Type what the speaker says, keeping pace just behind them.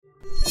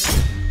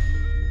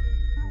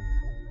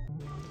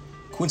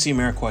Quincy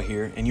Amarikwa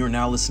here, and you are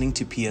now listening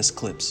to PS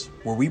Clips,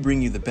 where we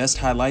bring you the best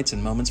highlights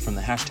and moments from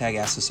the hashtag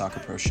Ask the Soccer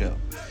Pro show.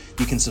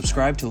 You can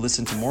subscribe to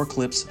listen to more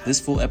clips, this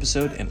full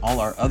episode, and all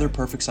our other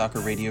Perfect Soccer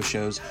radio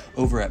shows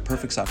over at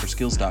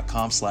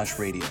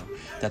perfectsoccerskills.com/radio.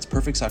 That's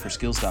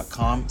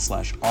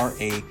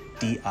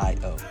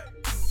perfectsoccerskills.com/RADIO.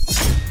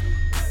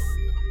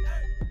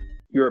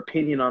 Your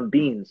opinion on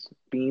beans.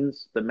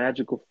 Beans, the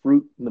magical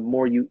fruit. The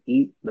more you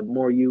eat, the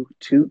more you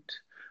toot.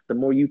 The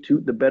more you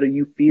toot, the better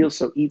you feel.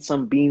 So eat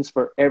some beans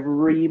for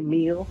every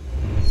meal.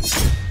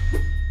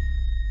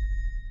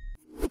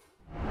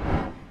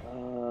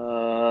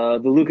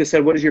 The Lucas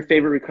said, "What is your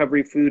favorite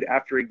recovery food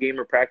after a game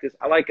or practice?"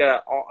 I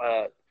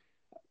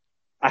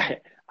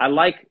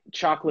like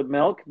chocolate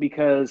milk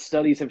because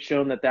studies have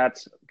shown that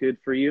that's good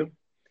for you,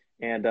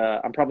 and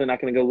I'm probably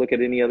not going to go look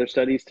at any other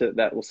studies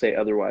that will say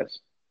otherwise,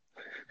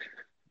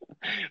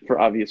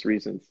 for obvious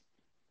reasons.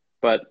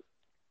 But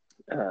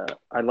I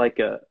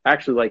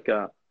actually like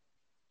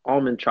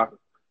almond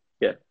chocolate.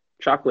 Yeah,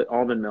 chocolate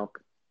almond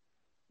milk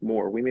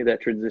more. We made that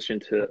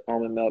transition to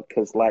almond milk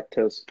because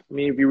lactose. I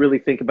mean, if you really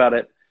think about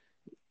it,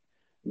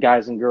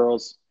 guys and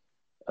girls,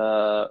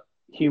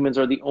 humans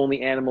are the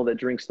only animal that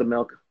drinks the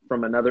milk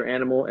from another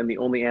animal and the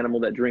only animal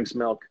that drinks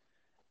milk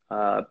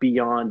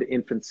beyond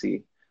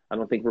infancy. I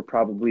don't think we're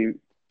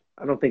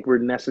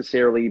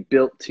necessarily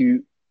built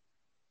to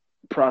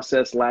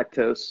process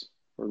lactose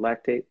or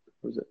lactate.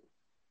 What is it?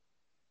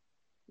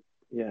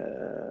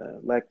 Yeah,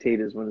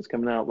 lactate is when it's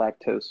coming out.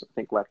 Lactose. I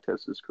think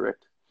lactose is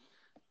correct.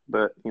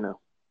 But,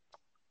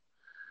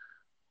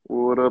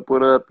 what up?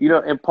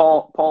 And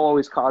Paul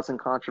always causing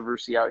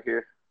controversy out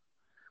here.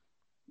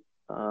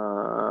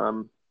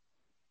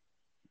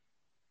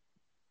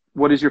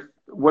 What is your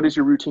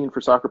routine for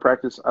soccer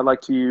practice? I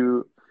like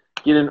to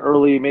get in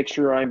early, make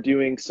sure I'm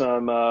doing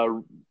some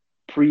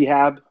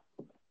prehab,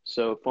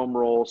 so foam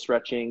roll,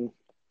 stretching.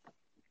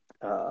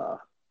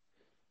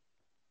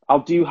 I'll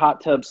do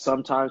hot tubs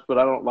sometimes, but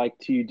I don't like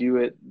to do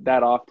it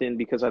that often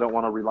because I don't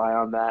want to rely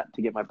on that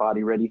to get my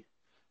body ready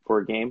for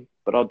a game,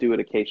 but I'll do it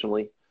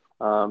occasionally.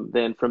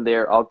 Then from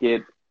there, I'll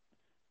get,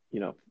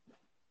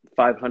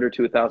 500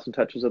 to 1,000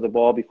 touches of the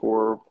ball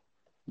before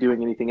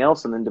doing anything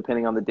else. And then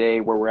depending on the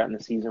day, where we're at in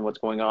the season, what's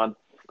going on,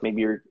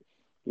 maybe you're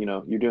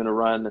doing a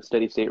run, a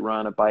steady state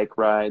run, a bike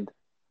ride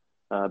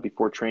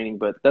before training.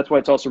 But that's why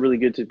it's also really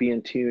good to be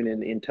in tune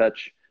and in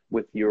touch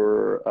with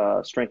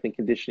your strength and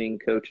conditioning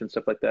coach and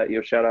stuff like that.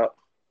 Shout out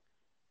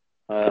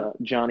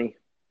Johnny.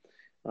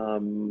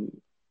 Had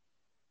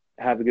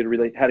a good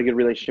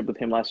relationship with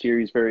him last year.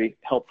 He's very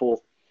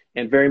helpful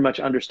and very much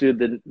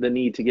understood the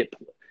need to get.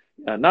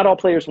 Not all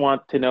players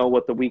want to know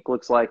what the week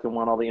looks like and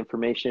want all the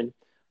information,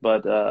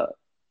 but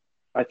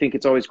I think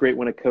it's always great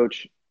when a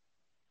coach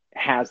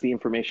has the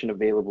information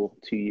available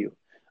to you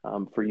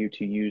for you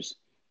to use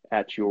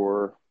at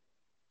your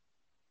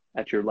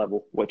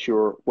level, what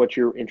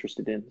you're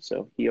interested in.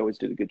 So he always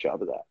did a good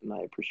job of that, and I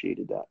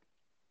appreciated that.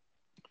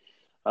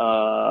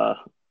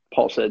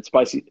 Paul said,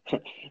 "Spicy,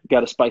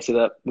 got to spice it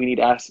up. We need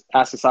Ask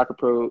the Soccer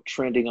Pro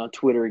trending on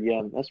Twitter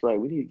again." That's right.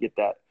 We need to get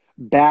that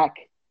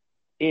back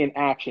in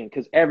action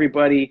because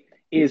everybody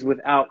is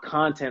without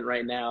content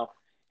right now,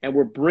 and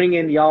we're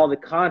bringing y'all the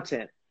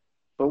content.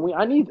 But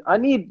I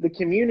need the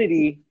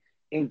community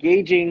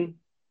engaging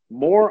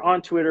more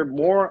on Twitter,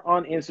 more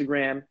on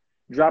Instagram,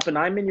 dropping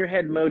 "I'm in your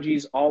head"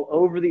 emojis all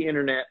over the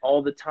internet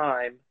all the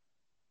time,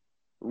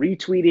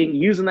 retweeting,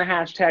 using the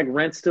hashtag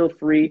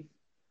 #RentStillFree.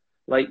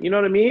 You know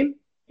what I mean?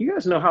 You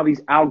guys know how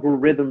these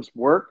algorithms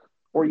work,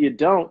 or you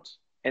don't.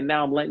 And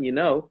now I'm letting you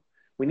know.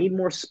 We need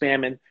more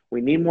spamming.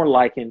 We need more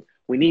liking.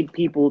 We need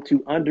people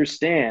to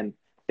understand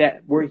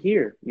that we're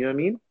here. You know what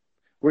I mean?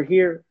 We're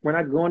here. We're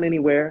not going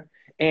anywhere.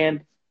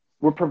 And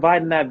we're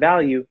providing that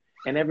value.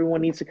 And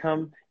everyone needs to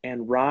come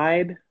and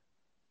ride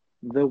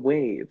the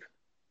wave.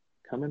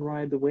 Come and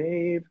ride the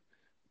wave.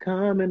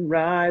 Come and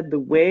ride the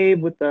wave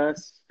with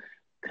us.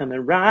 Come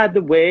and ride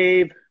the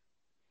wave.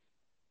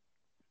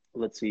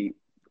 Let's see.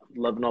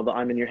 Loving all the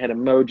 "I'm in your head"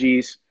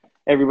 emojis.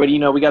 Everybody,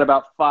 we got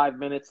about 5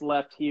 minutes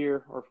left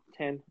here, or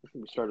 10. I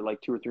think we started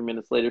 2 or 3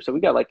 minutes later. So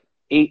we got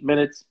 8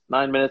 minutes,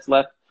 9 minutes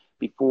left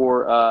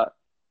before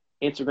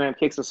Instagram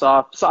kicks us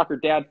off. Soccer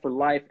Dad for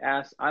Life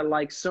asks, "I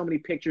like so many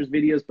pictures,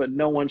 videos, but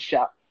no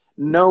shout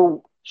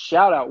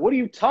out." What are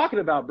you talking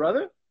about,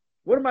 brother?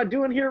 What am I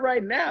doing here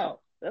right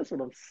now? That's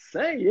what I'm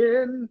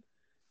saying.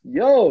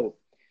 Yo,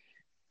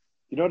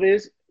 you know what it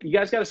is? You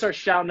guys got to start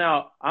shouting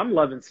out. I'm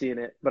loving seeing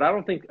it, but I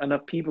don't think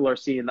enough people are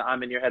seeing the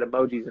 "I'm in your head"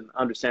 emojis and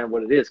understand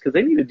what it is because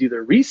they need to do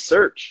their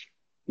research,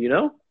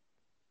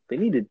 They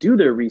need to do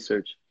their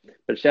research.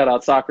 But shout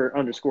out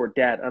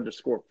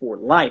Soccer_Dad_for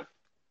Life.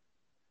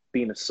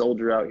 Being a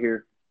soldier out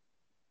here.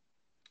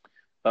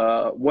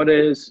 What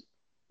is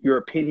your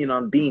opinion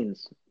on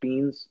beans?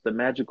 Beans, the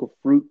magical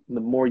fruit.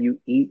 The more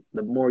you eat,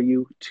 the more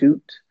you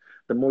toot.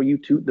 The more you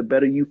toot, the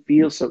better you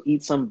feel. So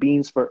eat some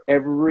beans for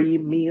every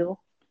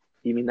meal.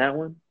 You mean that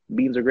one?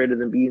 Beans are greater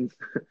than beans.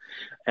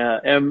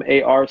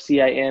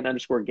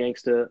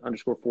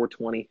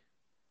 MARCIN_gangsta_420.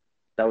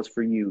 That was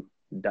for you,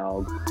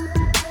 dog.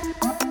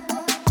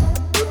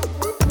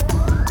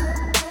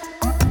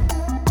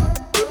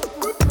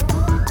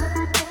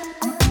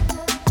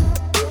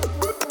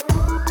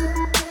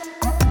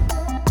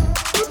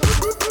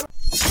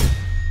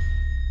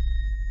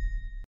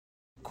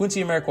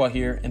 Quincy Amarikwa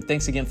here, and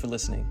thanks again for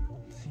listening.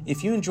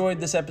 If you enjoyed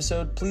this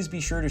episode, please be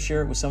sure to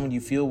share it with someone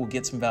you feel will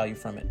get some value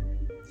from it.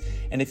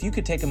 And if you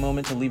could take a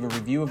moment to leave a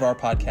review of our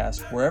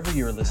podcast wherever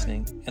you are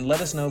listening and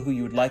let us know who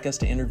you would like us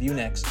to interview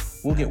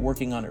next, we'll get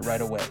working on it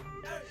right away.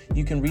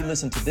 You can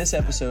re-listen to this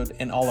episode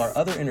and all our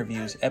other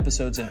interviews,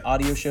 episodes, and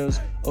audio shows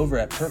over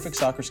at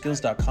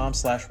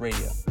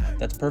perfectsoccerskills.com/radio.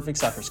 That's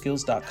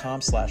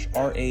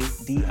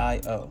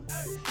perfectsoccerskills.com/RADIO.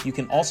 You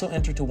can also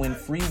enter to win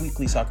free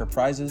weekly soccer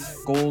prizes,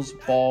 goals,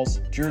 balls,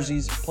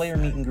 jerseys, player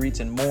meet and greets,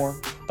 and more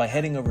by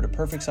heading over to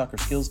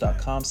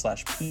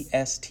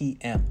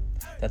perfectsoccerskills.com/PSTM.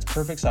 That's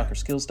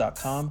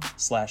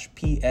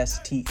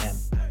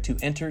perfectsoccerskills.com/PSTM to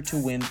enter to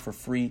win for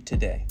free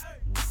today.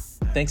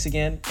 Thanks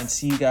again, and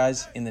see you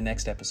guys in the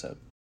next episode.